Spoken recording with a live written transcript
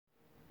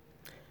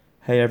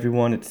Hey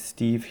everyone, it's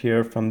Steve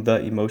here from The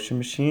Emotion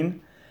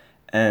Machine,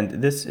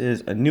 and this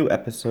is a new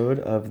episode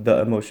of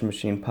The Emotion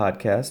Machine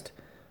podcast,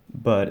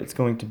 but it's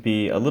going to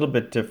be a little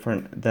bit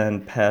different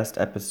than past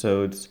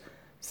episodes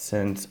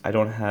since I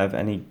don't have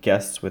any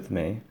guests with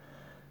me.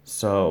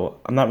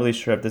 So I'm not really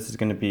sure if this is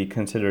going to be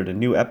considered a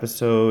new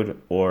episode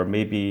or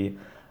maybe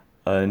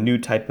a new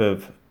type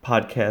of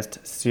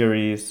podcast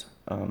series.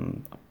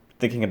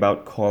 Thinking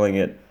about calling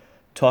it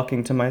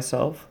Talking to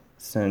Myself,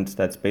 since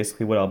that's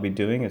basically what I'll be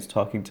doing is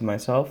talking to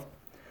myself.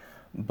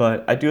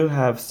 But I do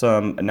have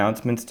some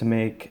announcements to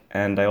make,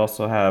 and I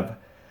also have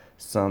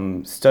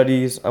some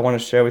studies I want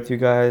to share with you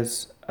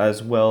guys,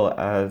 as well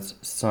as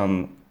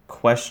some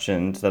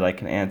questions that I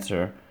can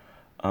answer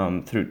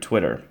through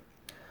Twitter.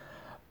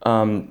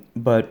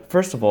 But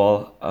first of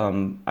all,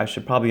 I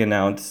should probably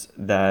announce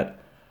that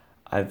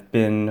I've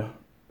been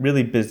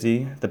really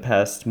busy the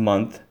past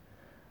month.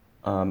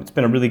 It's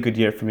been a really good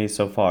year for me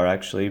so far,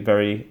 actually.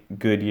 Very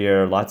good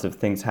year, lots of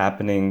things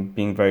happening,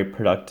 being very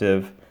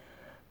productive.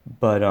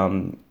 But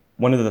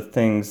one of the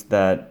things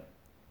that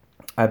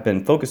I've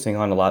been focusing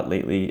on a lot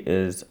lately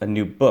is a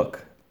new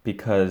book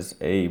because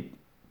a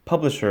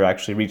publisher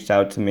actually reached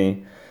out to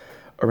me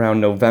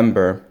around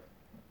November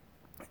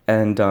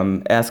and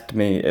asked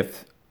me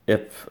if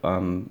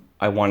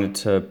I wanted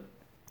to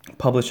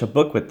publish a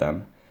book with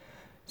them.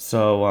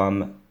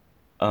 So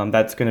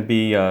that's going to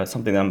be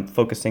something that I'm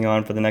focusing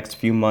on for the next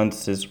few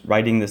months is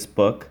writing this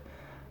book.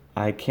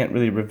 I can't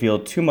really reveal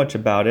too much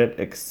about it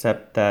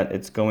except that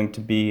it's going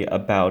to be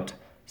about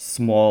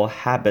small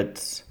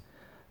habits.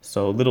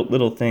 So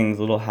little things,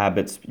 little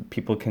habits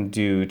people can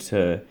do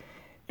to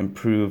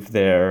improve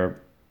their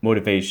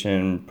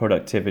motivation,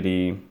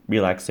 productivity,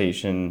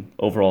 relaxation,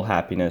 overall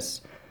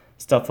happiness,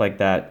 stuff like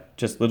that.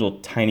 Just little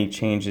tiny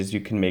changes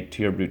you can make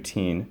to your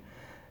routine.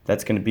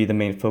 That's going to be the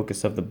main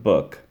focus of the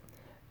book.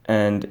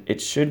 And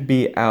it should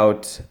be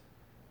out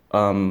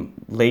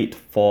late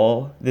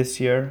fall this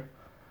year.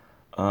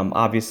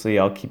 Obviously,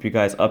 I'll keep you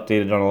guys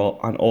updated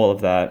on all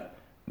of that,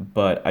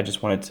 but I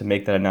just wanted to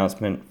make that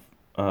announcement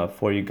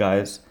for you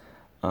guys.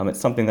 It's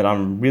something that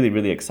I'm really,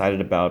 really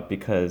excited about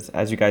because,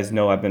 as you guys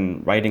know, I've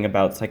been writing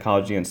about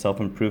psychology and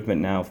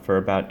self-improvement now for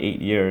about 8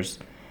 years.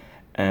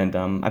 And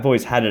I've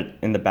always had it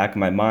in the back of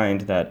my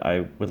mind that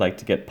I would like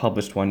to get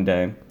published one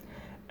day.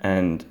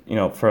 And,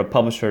 for a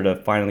publisher to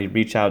finally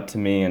reach out to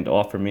me and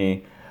offer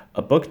me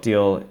a book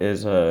deal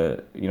is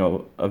a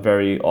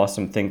very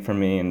awesome thing for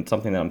me and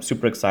something that I'm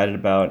super excited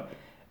about.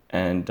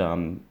 And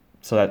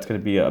so that's going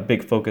to be a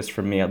big focus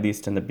for me, at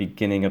least in the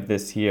beginning of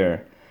this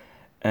year.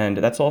 And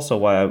that's also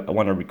why I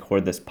want to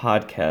record this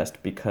podcast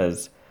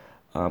because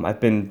I've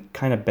been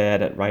kind of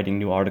bad at writing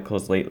new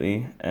articles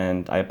lately,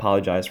 and I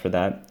apologize for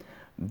that.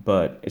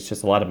 But it's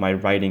just a lot of my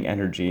writing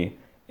energy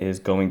is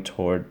going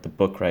toward the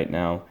book right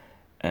now.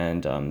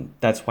 And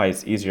that's why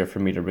it's easier for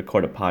me to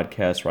record a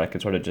podcast where I can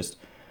sort of just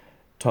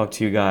talk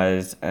to you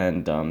guys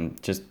and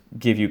just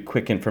give you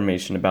quick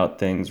information about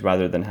things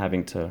rather than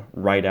having to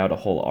write out a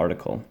whole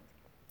article.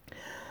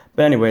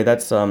 But anyway,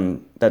 that's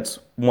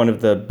one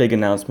of the big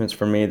announcements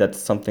for me. That's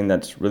something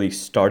that's really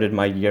started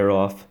my year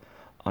off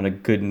on a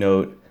good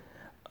note.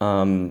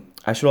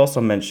 I should also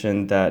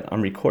mention that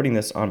I'm recording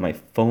this on my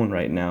phone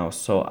right now,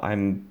 so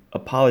I'm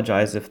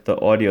apologize if the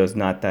audio is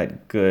not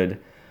that good.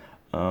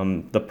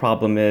 The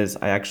problem is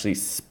I actually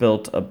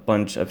spilt a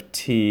bunch of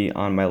tea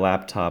on my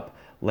laptop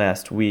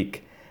last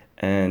week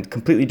and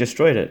completely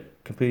destroyed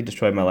it. Completely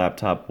destroyed my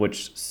laptop,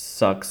 which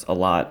sucks a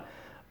lot.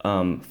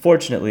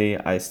 Fortunately,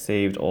 I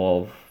saved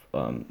all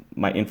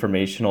my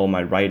information, all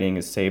my writing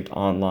is saved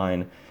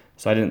online,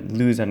 so I didn't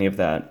lose any of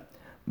that.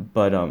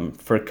 But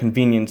for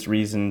convenience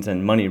reasons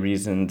and money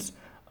reasons,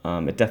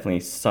 it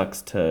definitely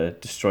sucks to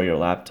destroy your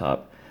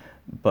laptop.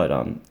 But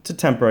it's a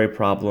temporary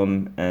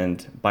problem,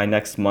 and by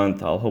next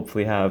month, I'll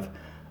hopefully have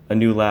a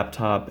new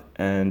laptop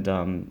and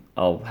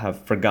I'll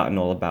have forgotten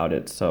all about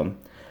it. So,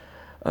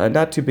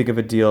 not too big of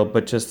a deal,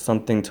 but just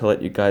something to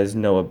let you guys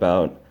know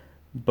about.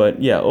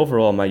 But yeah,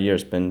 overall, my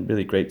year's been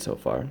really great so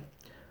far.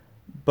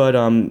 But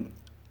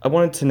I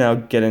wanted to now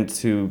get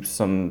into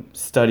some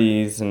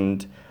studies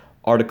and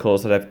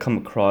articles that I've come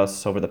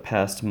across over the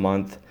past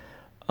month.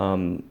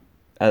 Um,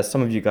 as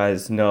some of you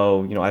guys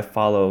know, I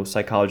follow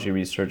psychology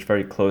research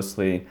very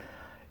closely.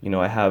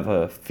 I have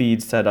a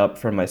feed set up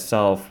for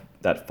myself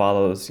that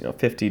follows,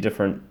 50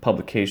 different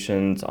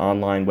publications,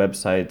 online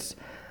websites,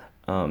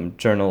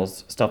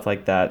 journals, stuff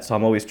like that. So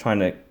I'm always trying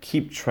to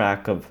keep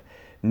track of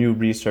new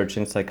research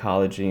in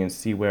psychology and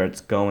see where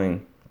it's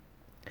going.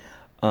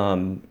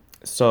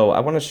 So I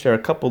want to share a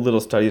couple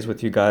little studies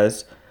with you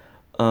guys.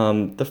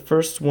 The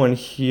first one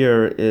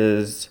here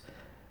is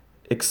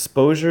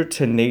exposure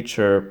to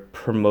nature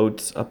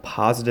promotes a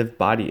positive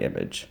body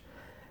image.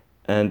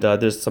 And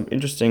there's some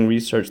interesting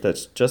research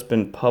that's just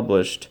been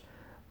published.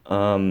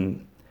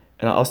 And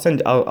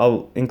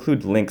I'll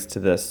include links to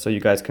this so you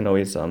guys can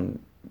always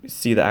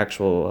see the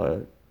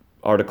actual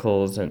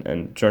articles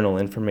and journal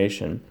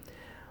information.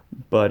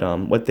 But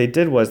what they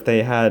did was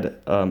they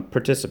had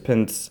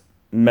participants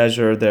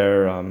measure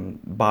their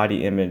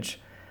body image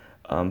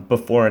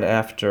before and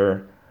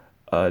after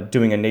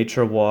doing a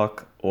nature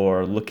walk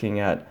or looking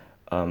at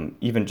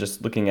even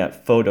just looking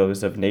at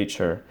photos of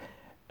nature.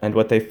 And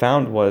what they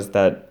found was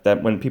that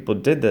when people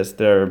did this,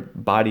 their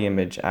body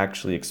image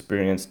actually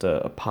experienced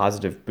a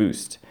positive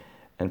boost.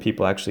 And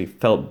people actually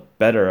felt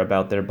better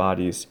about their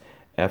bodies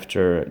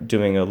after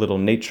doing a little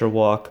nature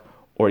walk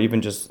or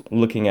even just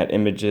looking at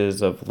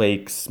images of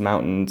lakes,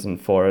 mountains,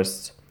 and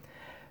forests.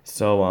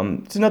 So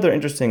it's another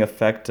interesting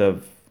effect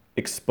of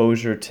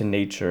exposure to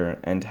nature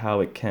and how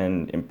it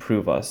can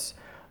improve us.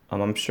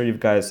 I'm sure you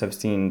guys have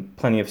seen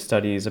plenty of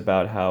studies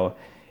about how,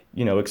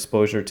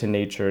 exposure to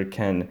nature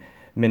can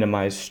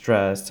minimize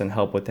stress and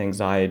help with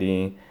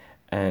anxiety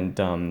and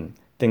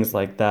things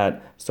like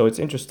that. So it's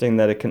interesting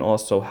that it can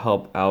also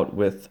help out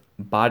with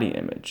body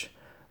image.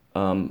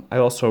 And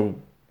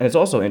it's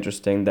also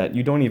interesting that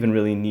you don't even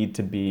really need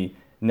to be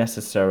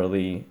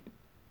necessarily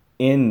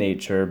in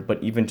nature,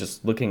 but even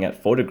just looking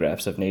at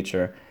photographs of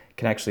nature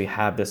can actually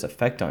have this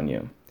effect on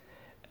you.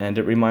 And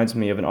it reminds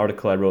me of an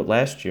article I wrote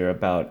last year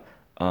about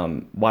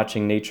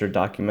watching nature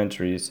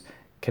documentaries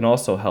can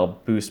also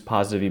help boost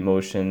positive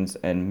emotions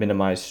and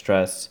minimize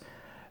stress.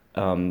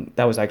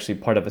 That was actually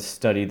part of a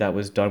study that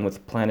was done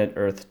with Planet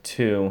Earth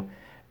 2,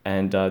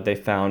 and they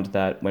found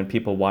that when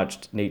people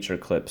watched nature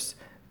clips,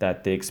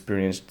 that they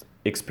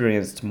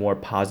experienced more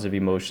positive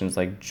emotions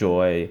like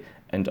joy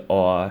and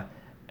awe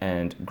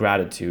and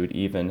gratitude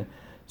even.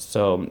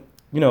 So,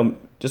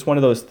 just one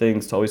of those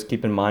things to always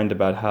keep in mind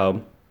about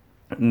how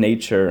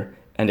nature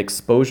and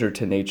exposure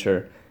to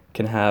nature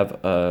can have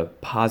a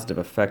positive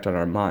effect on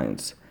our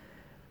minds.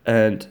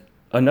 And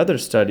another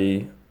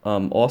study,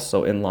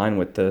 also in line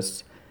with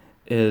this,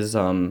 is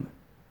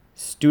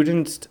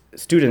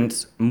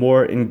students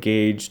more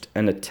engaged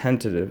and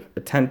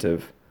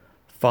attentive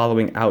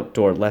following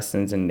outdoor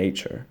lessons in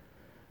nature.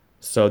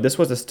 So this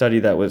was a study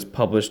that was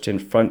published in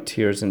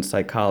Frontiers in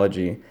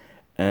Psychology,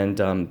 and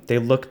they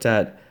looked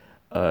at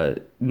 9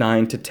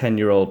 to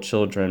 10-year-old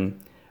children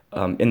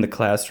in the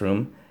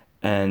classroom,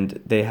 and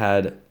they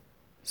had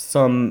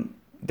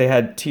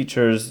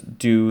teachers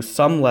do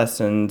some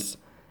lessons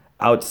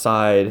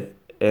outside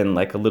in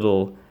like a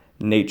little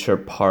nature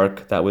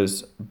park that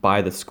was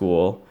by the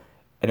school,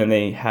 and then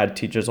they had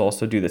teachers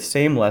also do the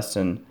same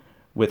lesson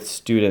with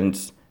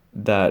students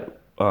that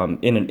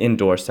in an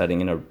indoor setting,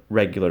 in a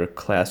regular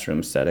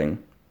classroom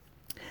setting.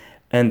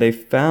 And they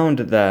found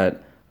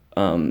that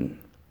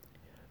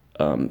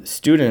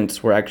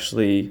students were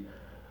actually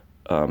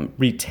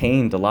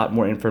retained a lot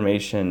more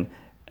information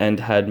and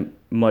had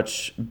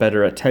much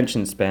better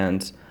attention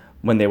spans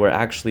when they were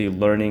actually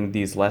learning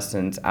these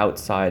lessons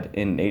outside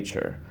in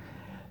nature.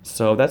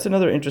 So that's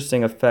another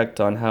interesting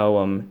effect on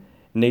how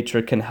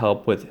nature can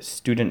help with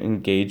student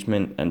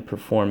engagement and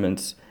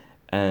performance,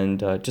 and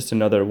just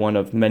another one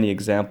of many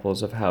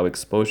examples of how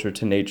exposure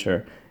to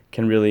nature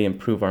can really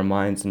improve our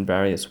minds in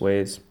various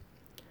ways.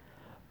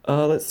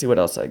 Let's see what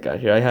else I got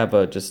here. I have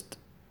just a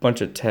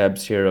bunch of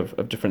tabs here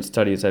of different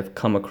studies I've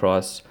come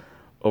across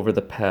over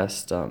the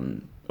past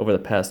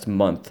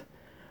month.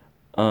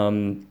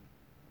 Um,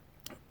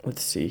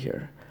 let's see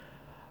here.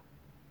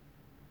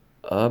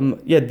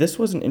 Yeah, this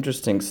was an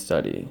interesting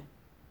study.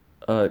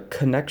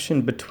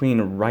 Connection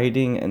between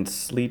writing and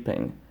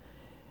sleeping.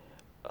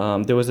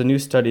 There was a new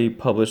study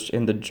published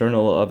in the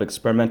Journal of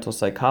Experimental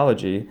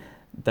Psychology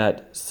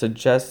that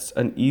suggests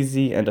an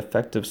easy and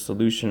effective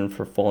solution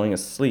for falling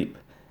asleep,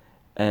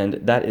 and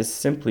that is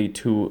simply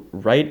to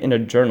write in a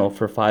journal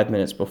for 5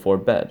 minutes before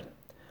bed.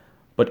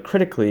 But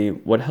critically,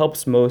 what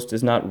helps most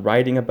is not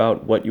writing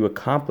about what you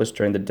accomplished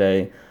during the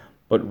day,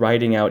 but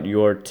writing out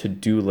your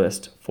to-do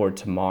list for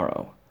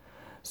tomorrow.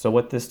 So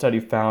what this study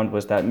found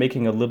was that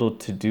making a little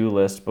to-do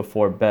list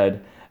before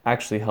bed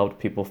actually helped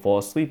people fall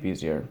asleep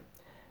easier.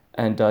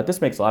 And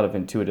this makes a lot of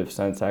intuitive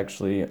sense,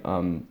 actually.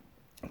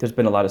 There's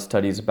been a lot of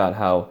studies about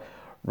how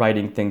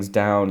writing things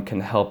down can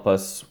help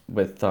us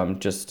with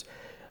just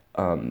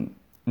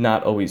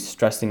not always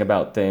stressing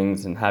about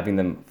things and having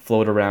them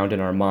float around in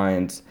our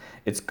minds.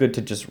 It's good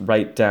to just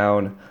write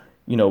down,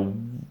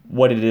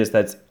 what it is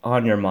that's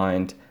on your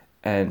mind.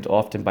 And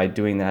often by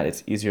doing that,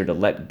 it's easier to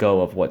let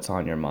go of what's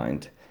on your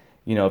mind.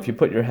 If you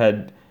put your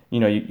head,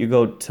 you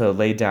go to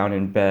lay down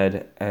in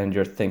bed and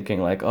you're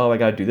thinking like, oh, I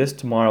got to do this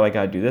tomorrow, I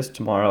got to do this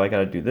tomorrow, I got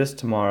to do this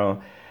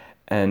tomorrow.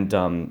 And,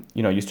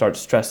 you start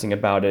stressing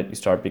about it, you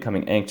start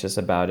becoming anxious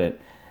about it.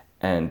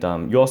 And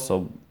you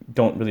also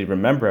don't really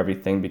remember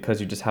everything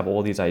because you just have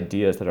all these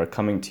ideas that are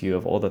coming to you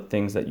of all the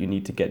things that you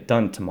need to get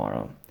done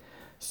tomorrow.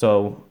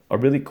 So a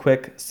really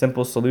quick,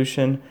 simple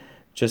solution,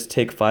 just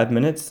take 5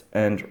 minutes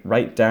and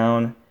write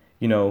down,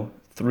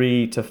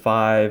 3 to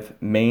 5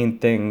 main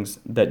things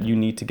that you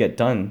need to get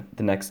done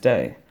the next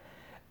day.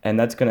 And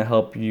that's going to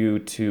help you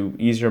to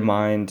ease your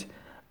mind,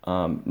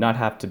 not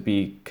have to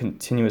be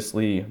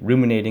continuously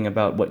ruminating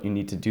about what you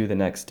need to do the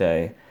next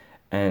day.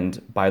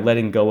 And by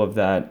letting go of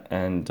that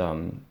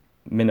and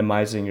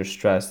minimizing your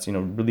stress,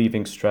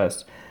 relieving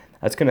stress,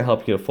 that's going to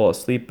help you to fall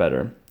asleep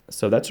better.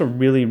 So that's a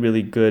really,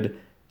 really good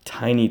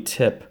tiny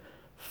tip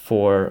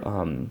for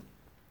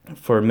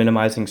for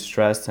minimizing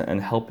stress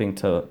and helping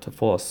to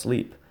fall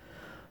asleep.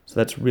 So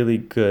that's really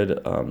good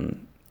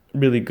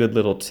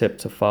little tip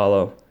to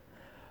follow.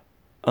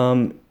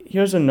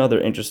 Here's another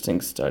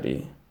interesting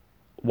study: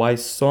 why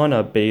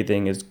sauna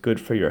bathing is good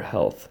for your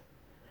health.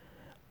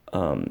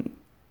 Um,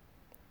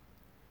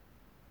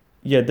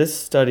 yeah, this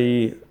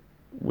study,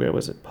 where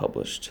was it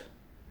published?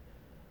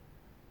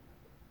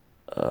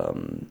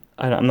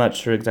 I'm not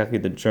sure exactly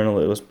the journal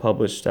it was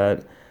published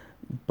at,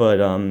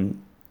 but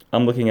I'm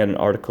looking at an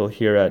article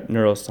here at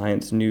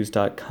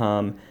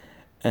neurosciencenews.com,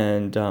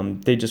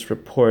 and they just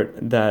report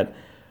that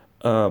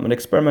an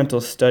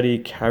experimental study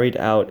carried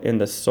out in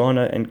the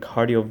Sauna and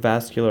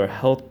Cardiovascular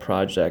Health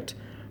Project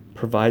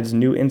provides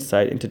new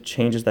insight into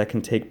changes that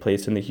can take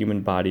place in the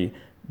human body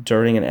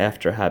during and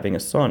after having a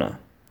sauna.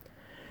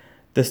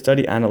 The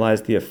study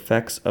analyzed the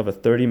effects of a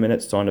 30-minute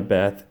sauna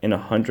bath in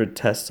 100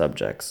 test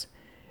subjects.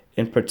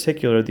 In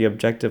particular, the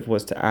objective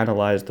was to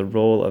analyze the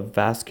role of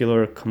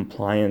vascular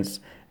compliance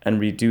and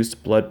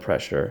reduced blood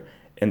pressure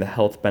in the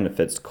health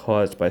benefits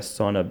caused by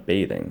sauna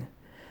bathing.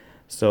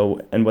 So,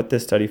 and what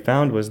this study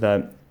found was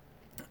that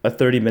a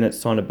 30-minute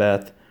sauna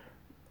bath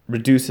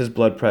reduces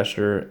blood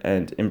pressure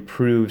and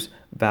improves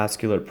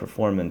vascular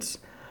performance.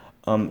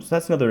 So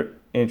that's another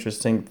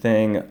interesting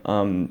thing.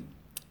 You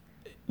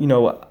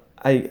know,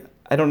 I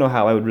don't know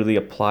how I would really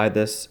apply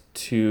this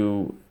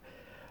to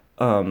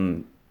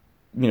um,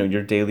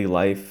 your daily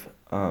life.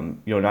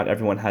 Not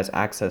everyone has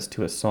access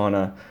to a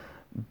sauna,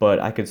 but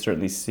I could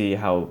certainly see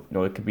how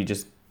it could be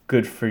just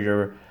good for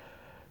your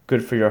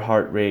good for your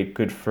heart rate,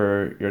 good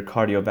for your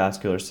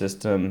cardiovascular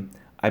system.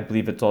 I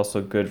believe it's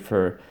also good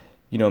for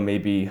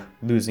maybe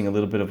losing a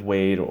little bit of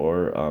weight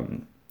or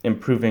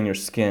improving your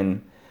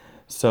skin.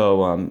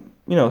 So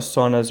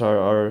saunas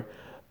are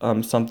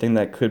something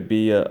that could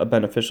be a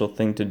beneficial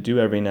thing to do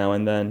every now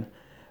and then.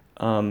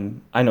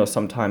 I know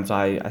sometimes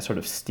I sort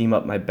of steam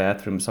up my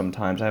bathroom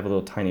sometimes. I have a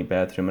little tiny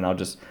bathroom and I'll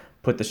just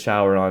put the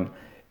shower on,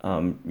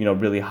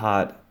 really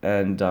hot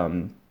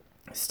and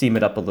steam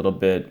it up a little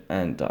bit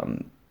and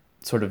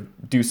sort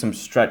of do some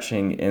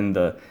stretching in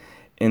the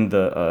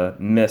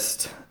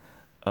mist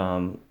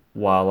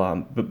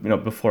while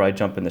before I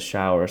jump in the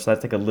shower. So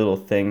that's like a little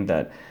thing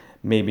that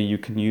maybe you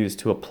can use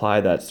to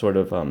apply that sort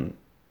of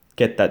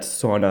get that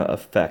sauna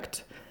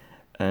effect.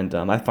 And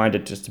I find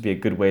it just to be a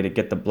good way to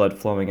get the blood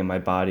flowing in my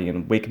body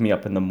and wake me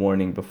up in the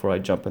morning before I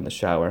jump in the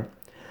shower.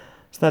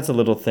 So that's a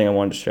little thing I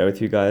wanted to share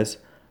with you guys.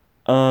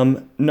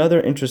 Another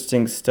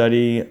interesting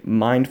study: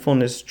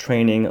 mindfulness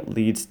training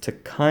leads to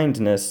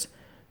kindness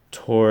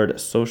toward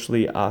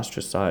socially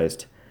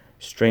ostracized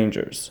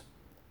strangers.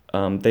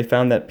 They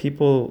found that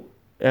people,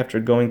 after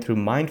going through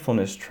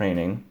mindfulness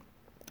training,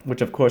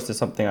 which of course is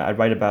something I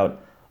write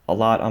about a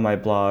lot on my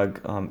blog,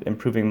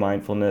 improving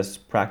mindfulness,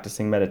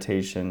 practicing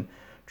meditation,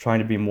 trying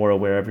to be more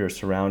aware of your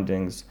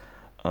surroundings.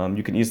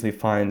 You can easily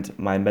find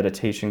my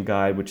meditation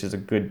guide, which is a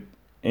good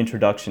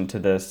introduction to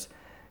this.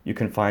 You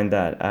can find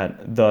that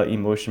at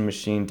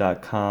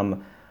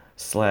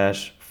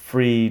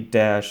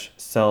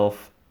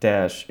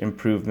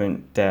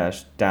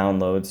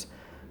theemotionmachine.com/free-self-improvement-downloads.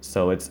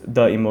 So it's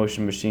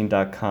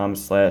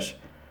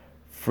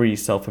theemotionmachine.com/free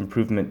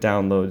self-improvement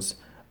downloads,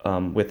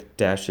 with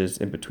dashes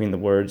in between the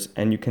words,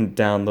 and you can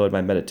download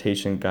my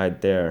meditation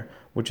guide there,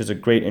 which is a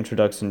great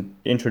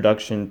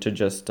introduction to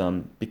just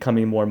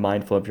becoming more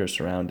mindful of your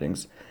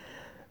surroundings.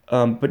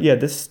 But yeah,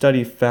 this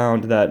study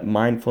found that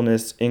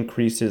mindfulness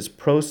increases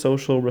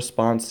pro-social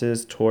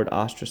responses toward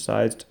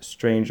ostracized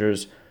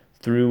strangers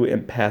through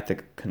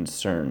empathic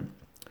concern.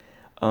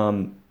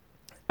 Um,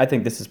 I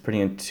think this is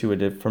pretty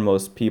intuitive for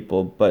most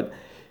people, but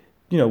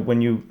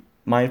when you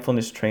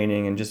mindfulness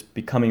training and just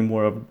becoming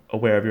more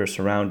aware of your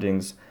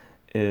surroundings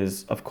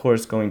is of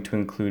course going to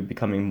include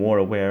becoming more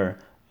aware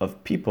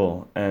of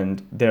people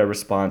and their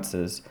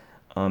responses,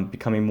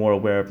 becoming more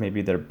aware of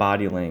maybe their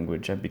body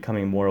language and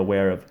becoming more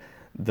aware of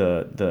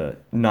the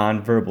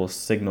nonverbal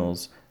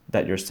signals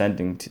that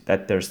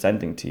they're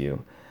sending to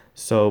you.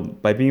 So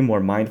by being more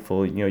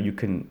mindful, you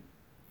can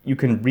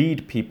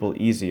read people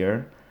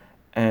easier,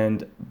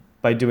 and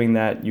by doing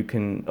that, you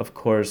can of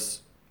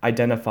course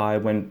identify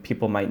when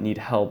people might need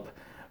help,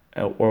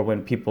 or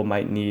when people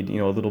might need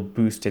a little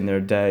boost in their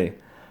day.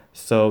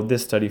 So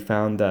this study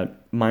found that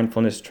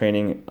mindfulness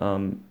training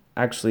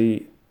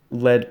actually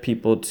led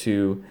people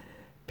to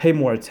pay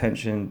more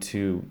attention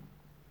to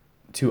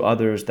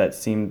others that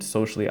seemed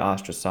socially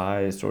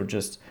ostracized, or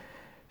just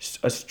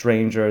a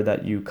stranger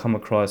that you come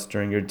across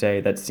during your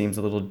day that seems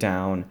a little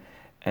down,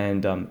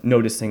 and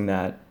noticing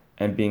that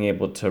and being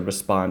able to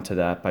respond to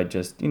that by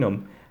just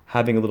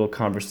having a little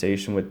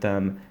conversation with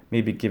them,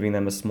 maybe giving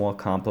them a small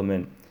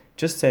compliment,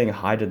 just saying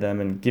hi to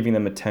them and giving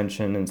them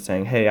attention and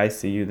saying, "Hey, I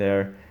see you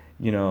there,"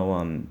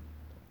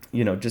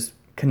 just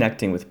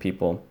connecting with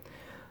people.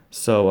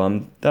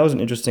 So that was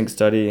an interesting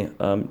study.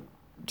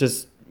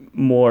 Just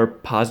more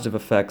positive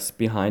effects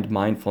behind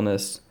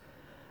mindfulness,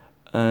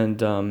 and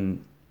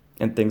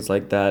things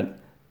like that.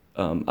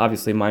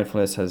 Obviously,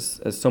 mindfulness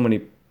has so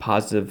many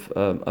positive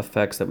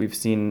effects that we've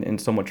seen in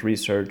so much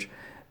research,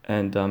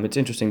 And it's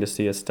interesting to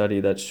see a study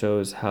that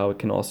shows how it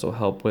can also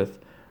help with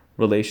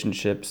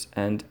relationships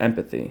and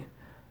empathy.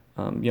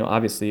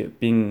 Obviously,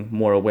 being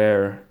more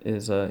aware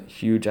is a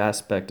huge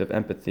aspect of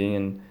empathy,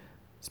 and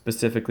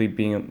specifically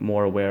being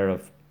more aware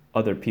of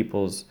other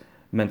people's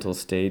mental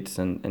states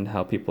and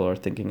how people are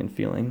thinking and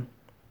feeling.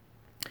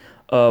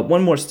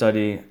 One more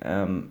study,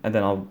 and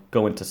then I'll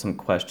go into some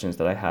questions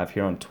that I have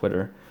here on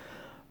Twitter.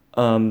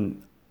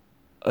 Um,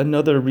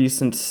 Another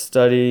recent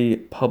study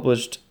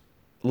published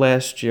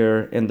last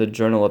year in the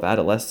Journal of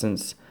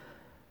Adolescence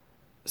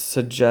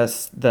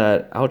suggests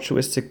that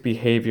altruistic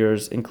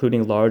behaviors,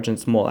 including large and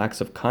small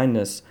acts of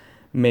kindness,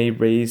 may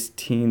raise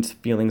teens'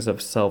 feelings of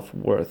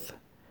self-worth.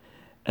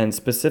 And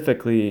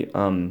specifically,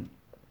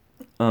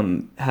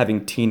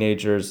 having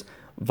teenagers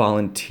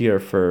volunteer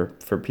for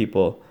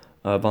people,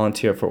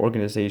 volunteer for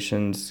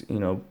organizations,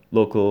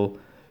 local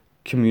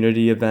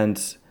community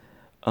events,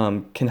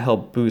 can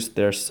help boost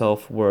their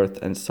self-worth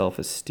and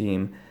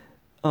self-esteem.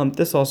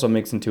 This also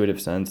makes intuitive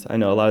sense. I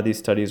know a lot of these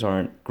studies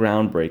aren't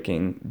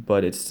groundbreaking,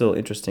 but it's still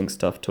interesting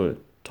stuff to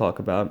talk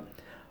about.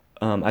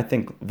 I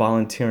think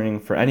volunteering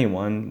for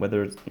anyone,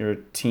 whether you're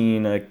a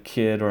teen, a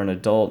kid, or an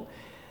adult,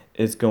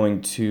 is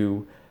going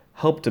to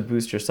help to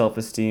boost your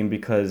self-esteem,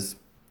 because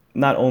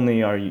not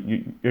only are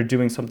you're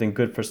doing something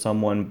good for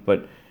someone,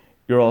 but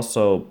you're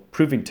also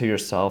proving to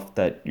yourself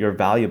that you're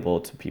valuable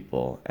to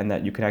people and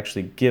that you can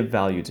actually give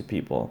value to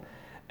people.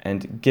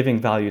 And giving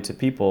value to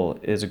people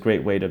is a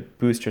great way to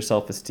boost your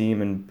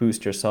self-esteem and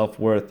boost your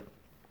self-worth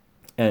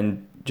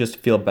and just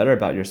feel better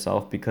about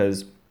yourself,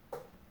 because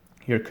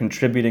you're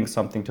contributing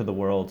something to the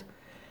world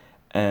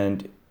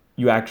and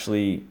you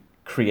actually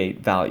create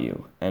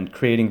value. And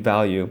creating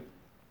value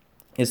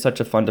is such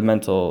a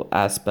fundamental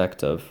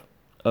aspect of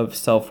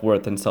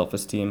self-worth and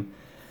self-esteem,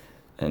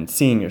 and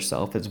seeing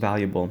yourself as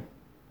valuable.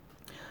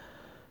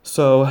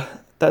 So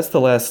that's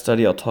the last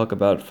study I'll talk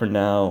about for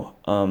now.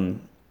 I'm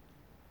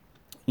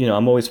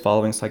always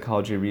following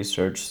psychology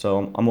research,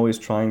 so I'm always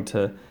trying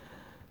to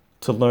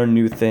learn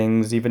new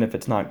things, even if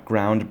it's not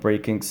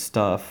groundbreaking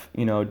stuff.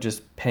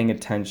 Just paying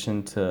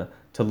attention to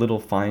little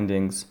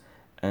findings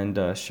and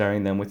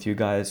sharing them with you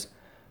guys.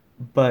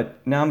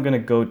 But now I'm gonna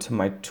go to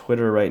my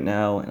Twitter right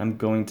now, and I'm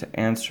going to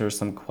answer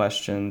some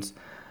questions.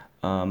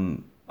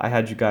 I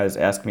had you guys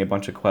ask me a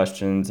bunch of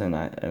questions, and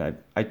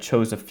I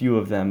chose a few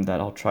of them that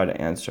I'll try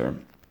to answer.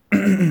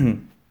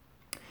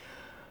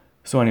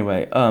 So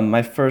anyway,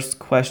 my first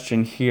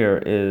question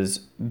here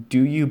is,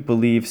 do you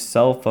believe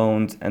cell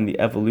phones and the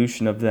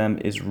evolution of them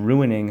is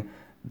ruining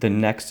the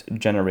next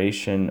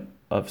generation's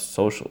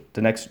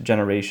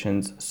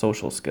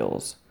social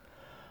skills?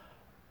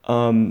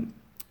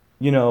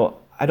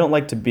 I don't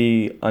like to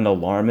be an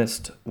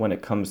alarmist when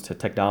it comes to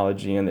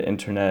technology and the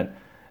internet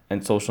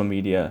and social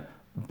media,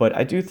 but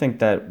I do think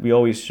that we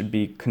always should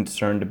be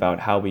concerned about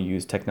how we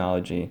use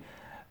technology.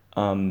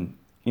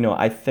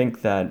 I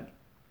think that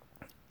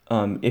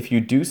if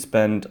you do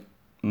spend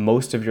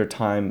most of your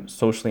time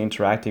socially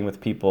interacting with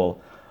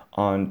people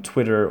on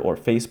Twitter or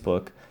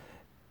Facebook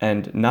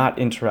and not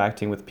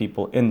interacting with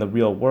people in the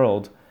real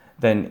world,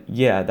 then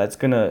yeah, that's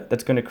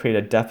gonna create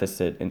a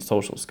deficit in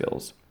social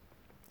skills.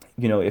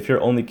 If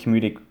you're only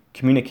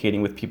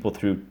communicating with people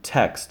through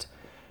text,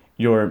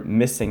 you're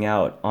missing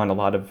out on a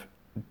lot of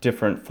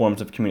different forms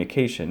of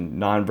communication,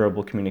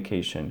 nonverbal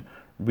communication,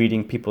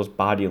 reading people's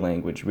body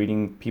language,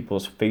 reading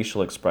people's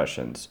facial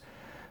expressions.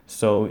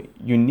 So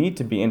you need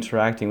to be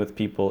interacting with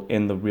people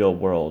in the real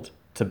world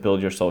to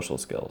build your social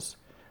skills.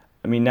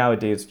 I mean,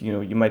 nowadays,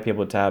 you might be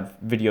able to have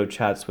video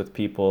chats with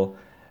people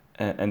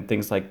and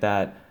things like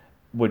that,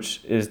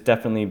 which is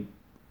definitely,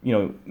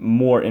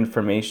 more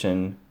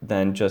information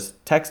than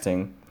just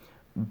texting.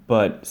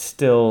 But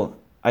still,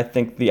 I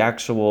think the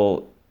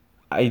actual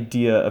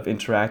idea of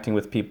interacting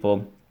with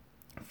people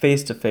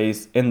face to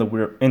face in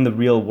the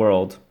real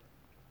world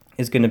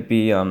is going to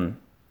be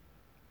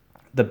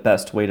the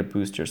best way to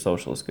boost your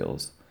social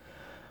skills.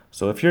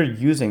 So if you're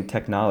using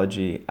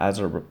technology as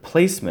a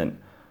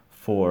replacement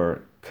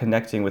for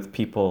connecting with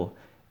people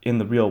in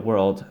the real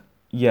world,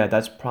 yeah,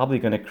 that's probably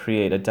going to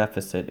create a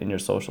deficit in your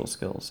social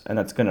skills, and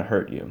that's going to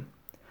hurt you.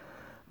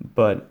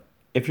 But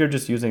if you're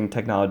just using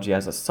technology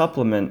as a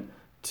supplement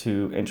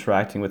to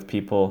interacting with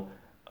people,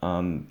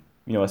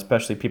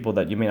 especially people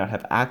that you may not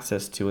have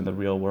access to in the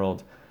real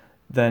world,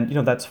 then,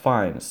 that's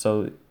fine.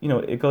 So,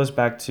 it goes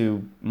back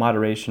to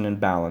moderation and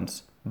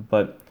balance.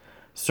 But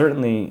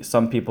certainly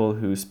some people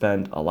who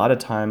spend a lot of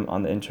time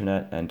on the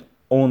internet and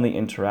only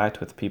interact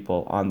with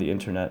people on the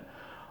internet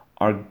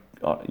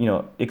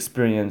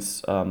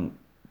experience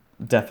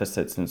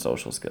deficits in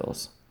social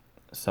skills.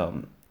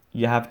 So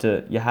you have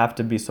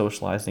to be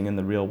socializing in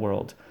the real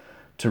world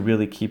to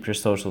really keep your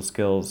social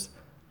skills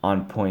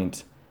on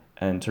point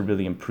and to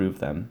really improve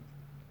them.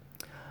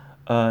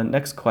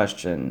 Next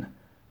question.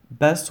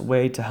 Best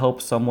way to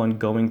help someone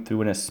going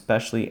through an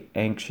especially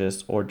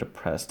anxious or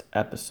depressed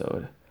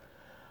episode?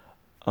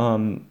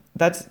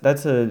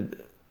 That's a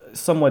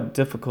somewhat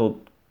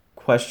difficult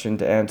question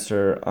to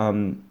answer.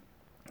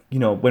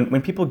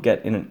 When people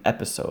get in an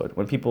episode,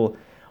 when people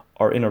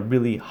are in a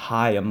really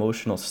high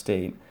emotional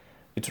state,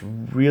 it's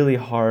really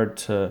hard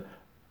to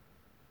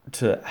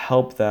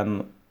help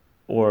them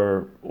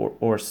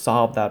or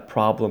solve that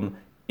problem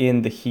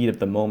in the heat of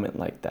the moment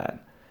like that.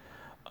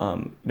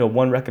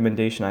 One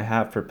recommendation I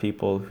have for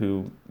people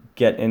who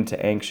get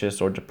into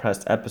anxious or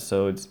depressed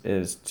episodes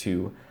is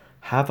to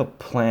have a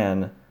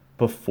plan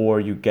before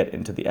you get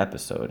into the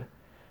episode.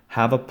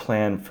 Have a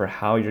plan for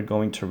how you're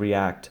going to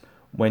react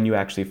when you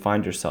actually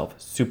find yourself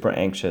super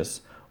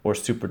anxious or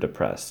super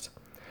depressed.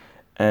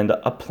 And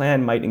a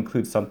plan might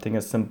include something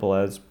as simple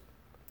as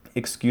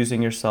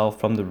excusing yourself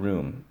from the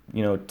room,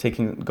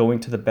 going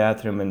to the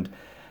bathroom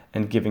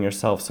and giving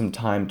yourself some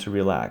time to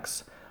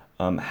relax,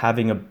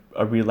 having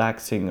a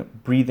relaxing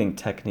breathing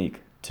technique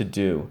to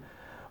do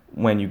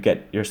when you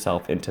get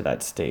yourself into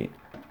that state.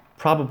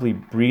 Probably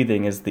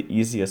breathing is the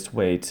easiest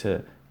way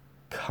to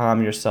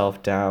calm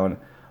yourself down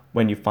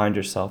when you find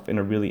yourself in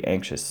a really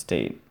anxious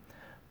state.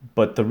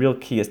 But the real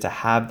key is to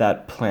have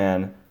that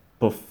plan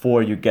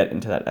before you get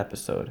into that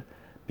episode.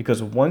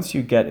 Because once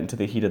you get into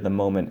the heat of the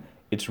moment,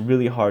 it's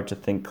really hard to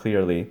think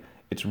clearly,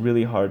 it's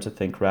really hard to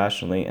think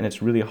rationally, and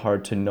it's really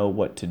hard to know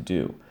what to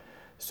do.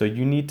 So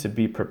you need to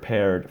be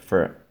prepared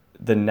for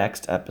the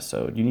next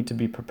episode. You need to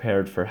be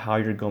prepared for how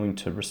you're going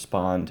to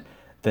respond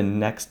the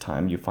next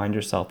time you find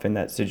yourself in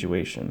that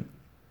situation.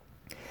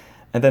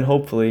 And then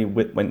hopefully,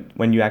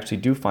 when you actually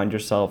do find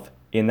yourself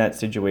in that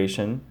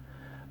situation,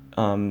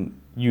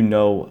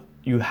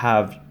 you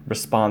have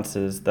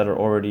responses that are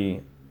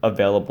already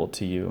available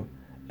to you,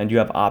 and you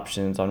have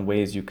options on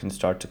ways you can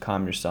start to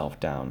calm yourself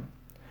down.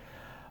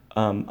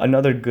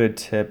 Another good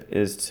tip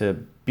is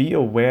to be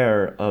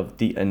aware of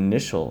the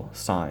initial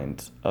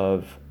signs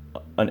of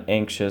an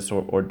anxious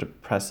or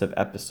depressive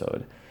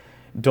episode.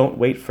 Don't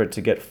wait for it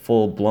to get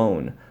full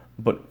blown,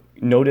 but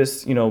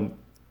notice,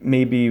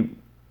 maybe,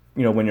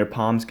 when your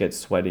palms get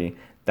sweaty,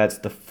 that's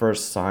the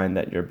first sign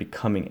that you're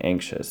becoming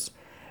anxious.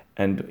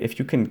 And if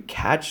you can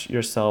catch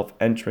yourself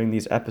entering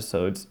these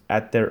episodes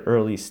at their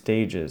early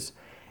stages,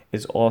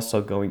 it's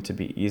also going to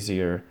be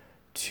easier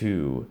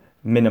to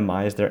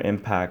minimize their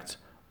impact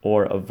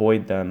or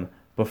avoid them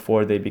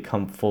before they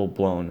become full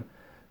blown.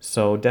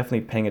 So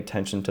definitely paying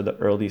attention to the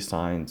early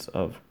signs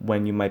of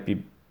when you might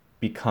be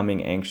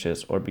becoming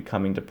anxious or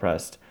becoming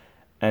depressed.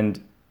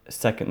 And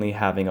secondly,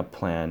 having a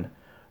plan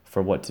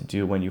for what to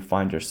do when you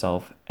find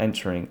yourself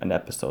entering an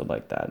episode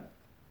like that.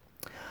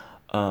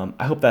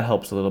 I hope that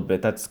helps a little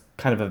bit. That's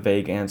kind of a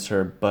vague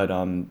answer, but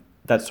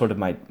that's sort of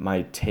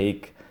my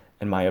take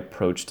and my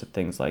approach to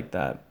things like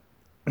that.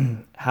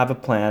 Have a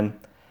plan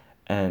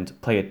and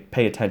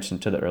pay attention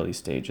to the early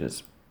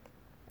stages.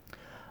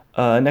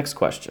 Next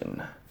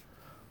question.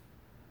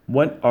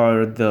 What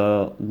are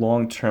the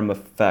long-term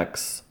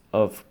effects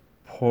of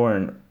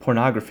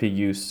pornography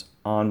use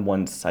on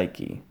one's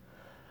psyche?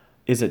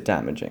 Is it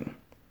damaging?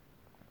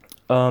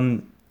 Yeah,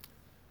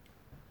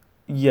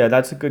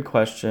 that's a good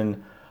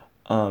question.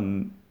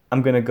 I'm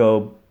going to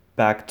go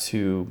back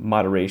to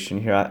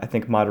moderation here. I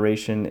think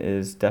moderation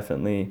is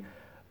definitely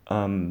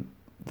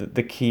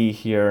the key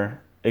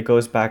here. It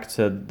goes back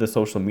to the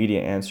social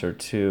media answer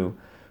too,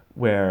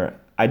 where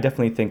I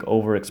definitely think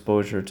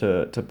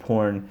overexposure to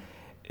porn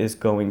is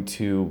going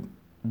to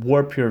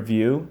warp your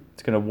view.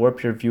 It's going to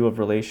warp your view of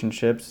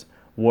relationships,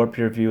 warp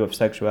your view of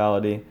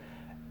sexuality.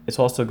 It's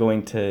also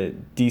going to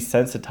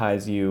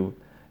desensitize you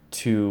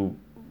to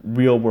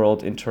real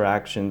world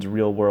interactions,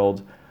 real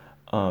world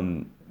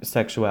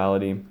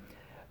sexuality.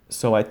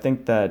 So I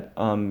think that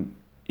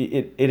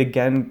it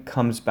again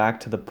comes back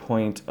to the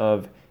point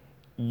of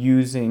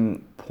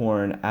using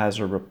porn as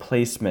a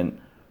replacement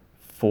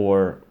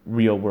for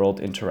real world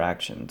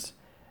interactions.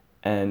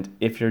 And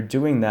if you're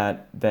doing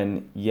that,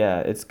 then yeah,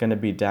 it's going to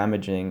be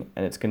damaging,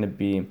 and it's going to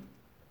be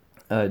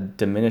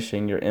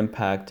diminishing your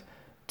impact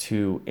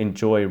to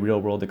enjoy real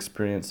world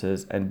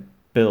experiences and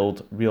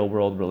build real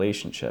world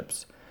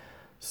relationships.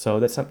 So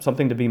that's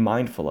something to be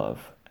mindful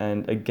of.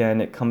 And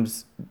again, it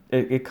comes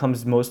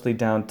mostly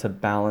down to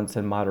balance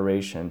and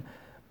moderation.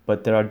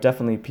 But there are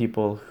definitely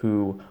people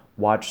who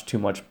watch too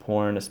much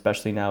porn,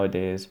 especially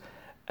nowadays,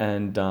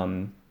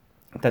 and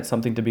that's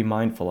something to be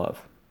mindful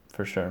of,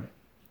 for sure.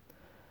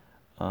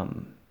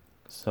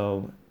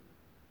 So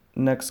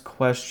next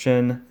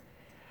question.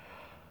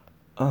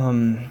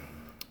 The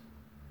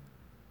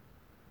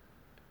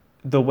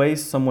way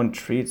someone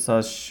treats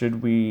us,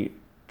 should we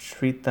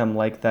treat them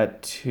like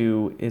that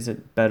too? Is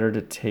it better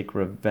to take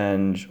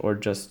revenge or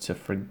just to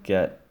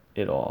forget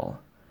it all?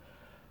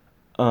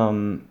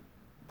 Well,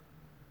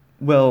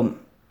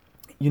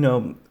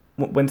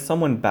 when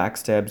someone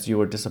backstabs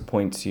you or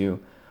disappoints you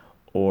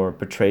or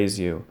betrays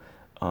you,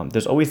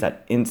 there's always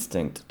that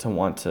instinct to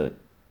want to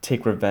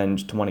take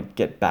revenge, to want to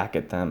get back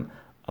at them.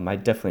 I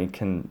definitely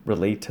can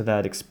relate to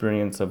that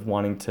experience of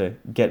wanting to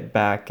get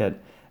back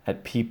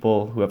at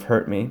people who have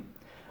hurt me.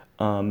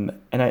 And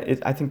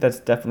I think that's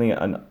definitely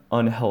an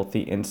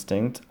unhealthy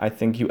instinct. I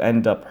think you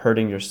end up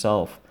hurting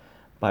yourself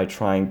by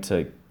trying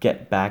to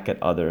get back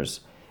at others.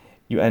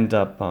 You end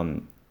up,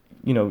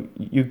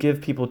 you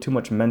give people too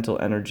much mental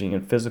energy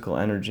and physical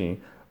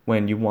energy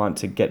when you want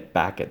to get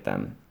back at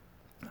them.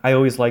 I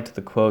always liked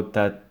the quote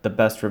that the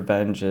best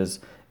revenge is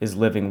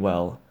living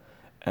well.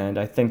 And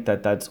I think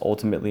that that's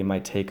ultimately my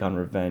take on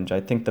revenge.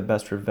 I think the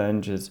best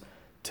revenge is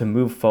to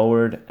move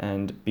forward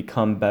and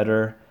become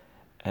better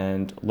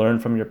and learn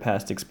from your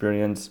past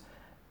experience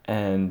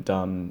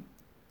and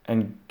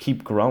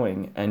keep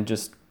growing and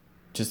just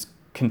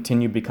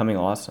continue becoming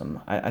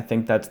awesome. I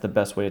think that's the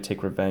best way to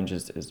take revenge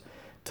is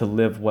to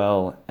live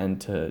well and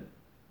to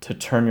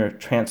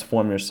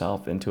transform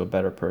yourself into a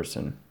better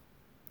person.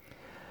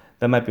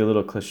 That might be a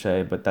little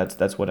cliche, but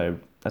that's what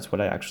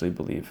I actually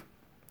believe.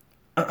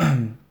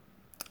 A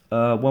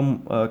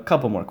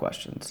couple more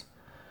questions.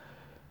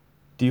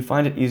 Do you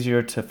find it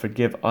easier to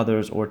forgive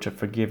others or to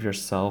forgive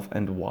yourself,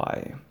 and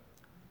why?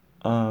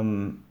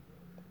 Um,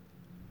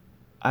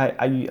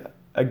 I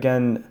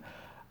again,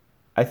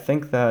 I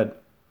think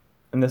that,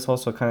 and this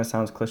also kind of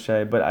sounds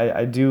cliche, but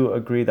I do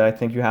agree that I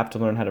think you have to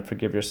learn how to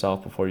forgive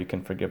yourself before you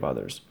can forgive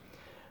others.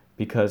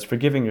 Because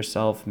forgiving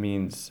yourself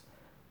means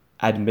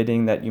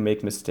admitting that you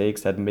make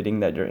mistakes, admitting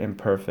that you're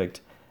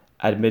imperfect,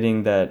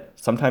 admitting that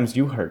sometimes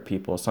you hurt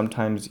people,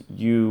 sometimes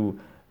you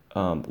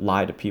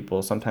lie to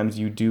people, sometimes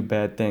you do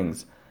bad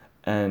things,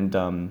 and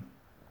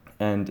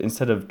and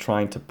instead of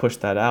trying to push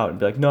that out and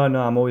be like, no,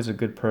 no, I'm always a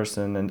good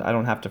person, and I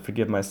don't have to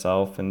forgive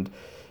myself, and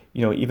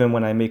even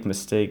when I make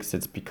mistakes,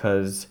 it's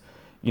because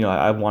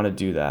I want to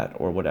do that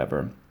or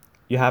whatever.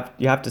 You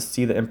have to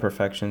see the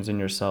imperfections in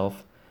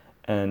yourself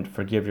and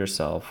forgive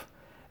yourself.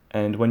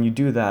 And when you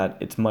do that,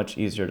 it's much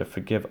easier to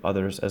forgive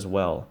others as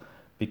well.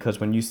 Because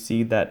when you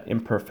see that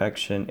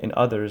imperfection in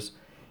others,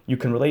 you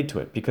can relate to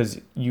it because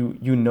you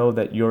know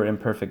that you're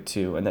imperfect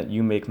too and that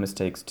you make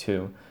mistakes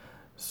too.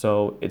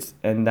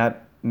 And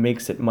that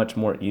makes it much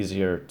more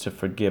easier to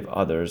forgive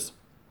others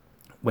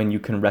when you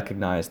can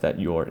recognize that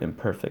you're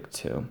imperfect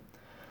too.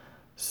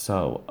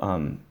 So,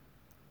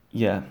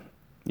 yeah,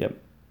 yep.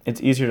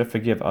 It's easier to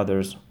forgive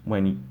others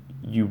when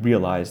you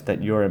realize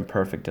that you're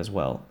imperfect as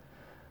well.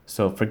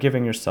 So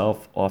forgiving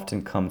yourself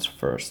often comes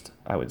first,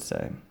 I would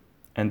say,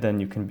 and then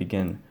you can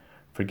begin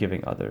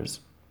forgiving others.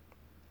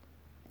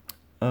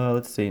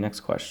 Let's see,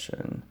 next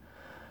question.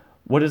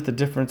 What is the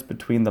difference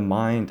between the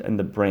mind and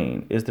the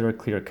brain? Is there a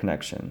clear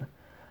connection?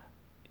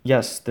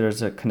 Yes,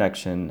 there's a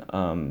connection.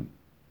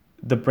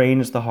 The brain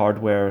is the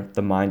hardware,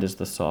 the mind is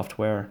the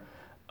software.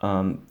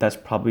 That's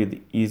probably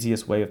the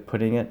easiest way of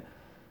putting it.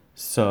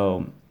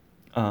 So,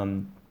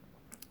 um,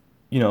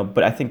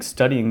 but I think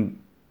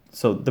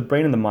so the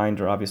brain and the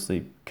mind are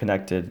obviously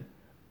connected,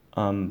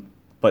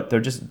 but they're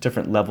just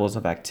different levels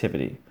of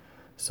activity.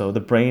 So the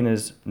brain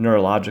is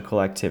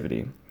neurological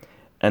activity,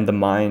 and the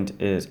mind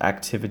is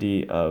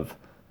activity of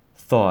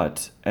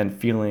thought and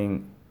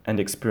feeling and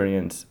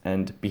experience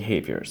and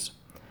behaviors.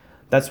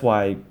 That's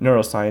why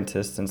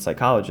neuroscientists and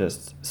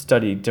psychologists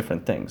study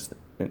different things.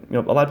 A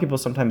lot of people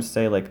sometimes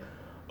say like,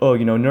 oh,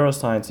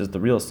 neuroscience is the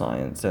real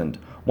science, and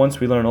once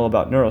we learn all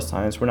about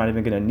neuroscience, we're not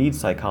even going to need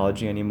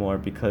psychology anymore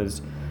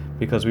because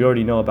we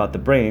already know about the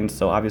brain,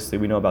 so obviously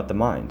we know about the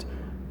mind.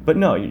 But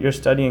no, you're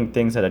studying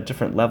things at a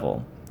different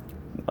level.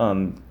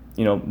 The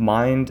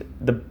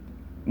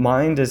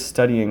mind is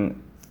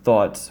studying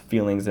thoughts,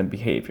 feelings, and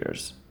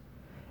behaviors.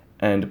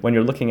 And when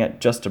you're looking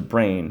at just a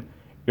brain,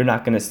 you're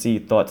not going to see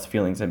thoughts,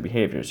 feelings, and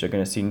behaviors. You're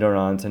going to see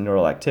neurons and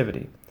neural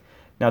activity.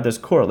 Now, there's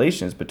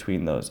correlations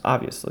between those,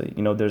 obviously.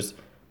 There's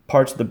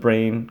parts of the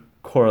brain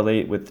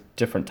correlate with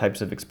different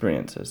types of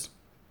experiences.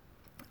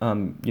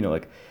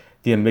 Like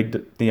the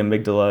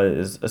amygdala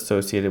is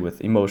associated with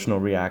emotional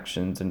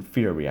reactions and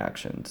fear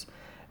reactions.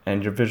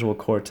 And your visual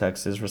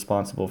cortex is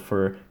responsible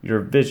for your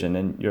vision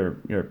and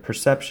your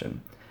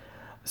perception.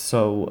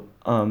 So,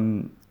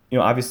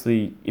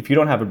 obviously, if you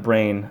don't have a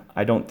brain,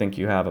 I don't think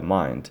you have a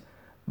mind.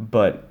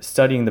 But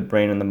studying the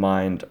brain and the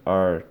mind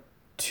are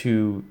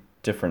two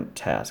different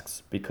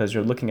tasks because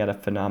you're looking at a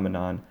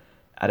phenomenon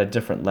at a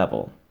different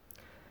level.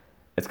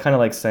 It's kind of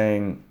like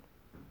saying,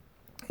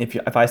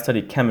 if I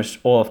study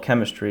all of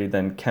chemistry,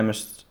 then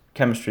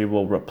chemistry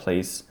will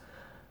replace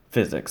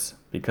physics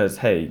because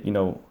hey,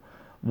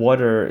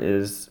 water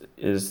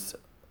is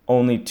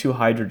only two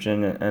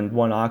hydrogen and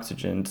one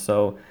oxygen.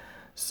 So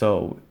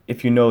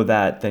if you know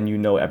that, then you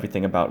know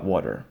everything about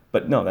water.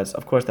 But no,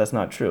 that's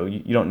not true.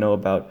 You don't know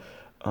about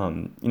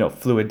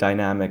fluid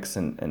dynamics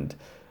and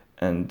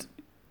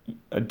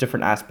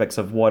different aspects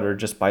of water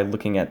just by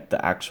looking at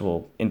the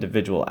actual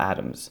individual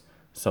atoms.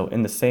 So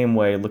in the same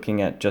way,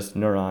 looking at just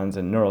neurons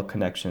and neural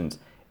connections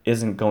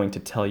isn't going to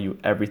tell you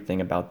everything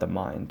about the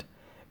mind.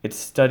 It's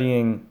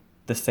studying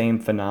the same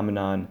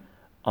phenomenon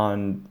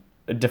on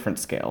a different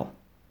scale.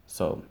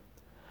 So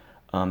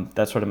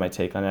that's sort of my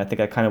take on it. I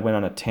think I kind of went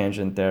on a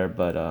tangent there,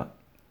 but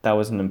that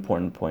was an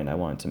important point I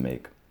wanted to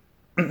make.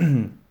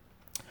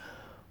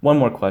 One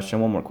more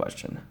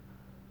question.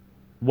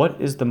 What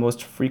is the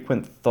most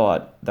frequent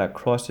thought that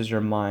crosses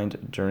your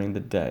mind during the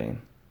day?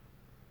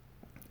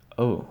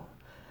 Oh,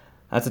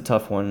 that's a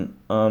tough one.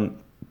 I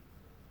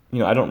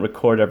don't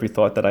record every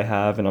thought that I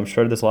have, and I'm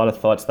sure there's a lot of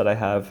thoughts that I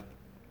have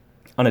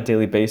on a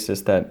daily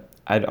basis that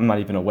I'm not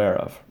even aware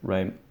of,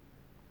 right?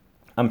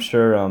 I'm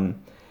sure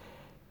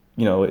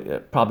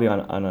probably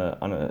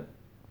on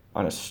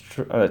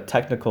a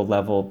technical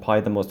level,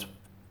 probably the most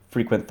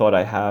frequent thought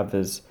I have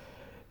is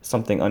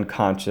something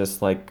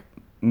unconscious, like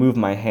move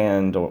my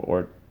hand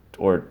or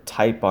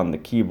type on the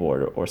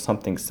keyboard, or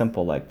something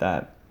simple like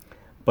that.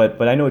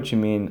 But I know what you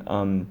mean.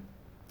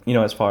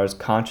 As far as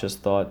conscious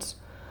thoughts,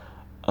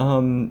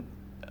 um,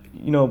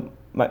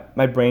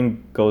 my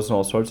brain goes in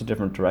all sorts of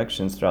different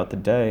directions throughout the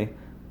day,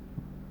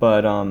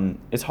 but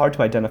it's hard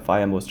to identify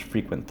a most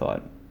frequent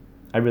thought.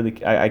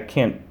 I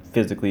can't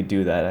physically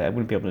do that. I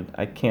wouldn't be able to.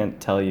 I can't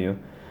tell you.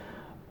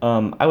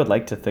 I would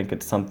like to think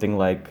it's something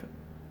like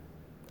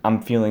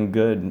I'm feeling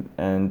good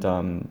and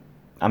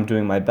I'm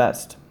doing my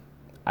best.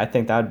 I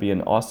think that would be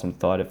an awesome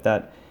thought. If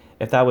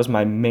that was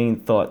my main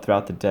thought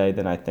throughout the day,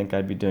 then I think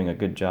I'd be doing a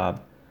good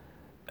job.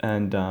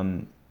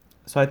 And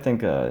so I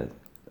think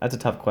that's a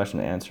tough question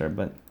to answer,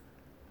 but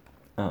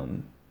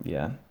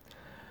yeah.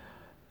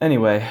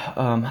 Anyway,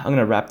 I'm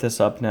gonna wrap this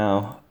up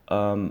now.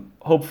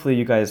 Hopefully,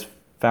 you guys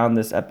found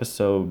this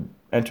episode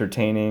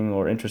entertaining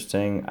or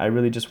interesting. I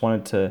really just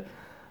wanted to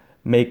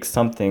make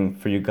something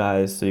for you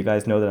guys, so you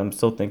guys know that I'm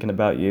still thinking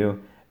about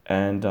you.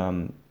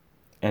 And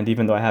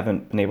even though I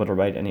haven't been able to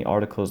write any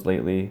articles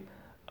lately,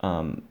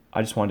 I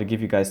just wanted to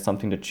give you guys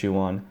something to chew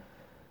on.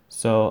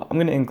 So I'm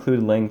going to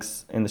include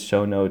links in the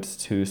show notes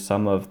to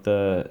some of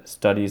the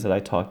studies that I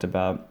talked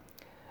about,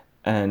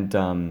 and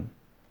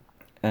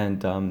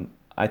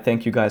I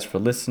thank you guys for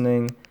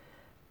listening,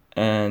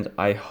 and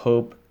I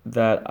hope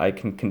that I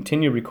can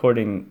continue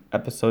recording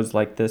episodes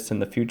like this in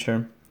the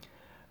future.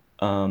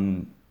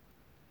 Um,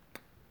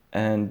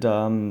 and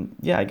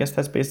yeah, I guess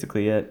that's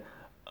basically it.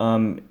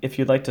 If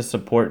you'd like to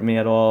support me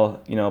at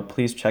all,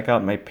 please check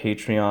out my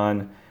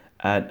Patreon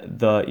at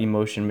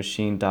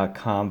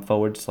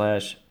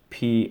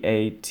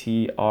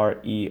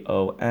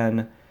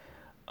theemotionmachine.com/Patreon.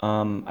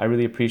 I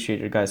really appreciate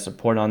your guys'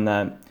 support on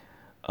that.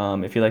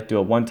 If you'd like to do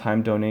a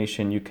one-time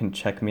donation, you can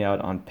check me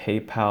out on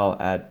PayPal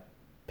at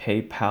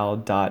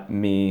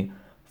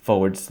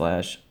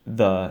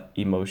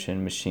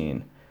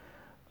paypal.me/theemotionmachine.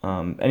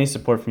 Any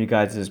support from you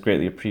guys is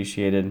greatly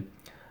appreciated.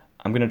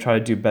 I'm going to try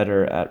to do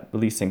better at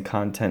releasing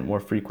content more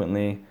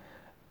frequently.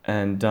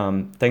 And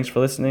thanks for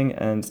listening,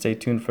 and stay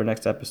tuned for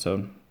next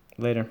episode.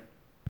 Later.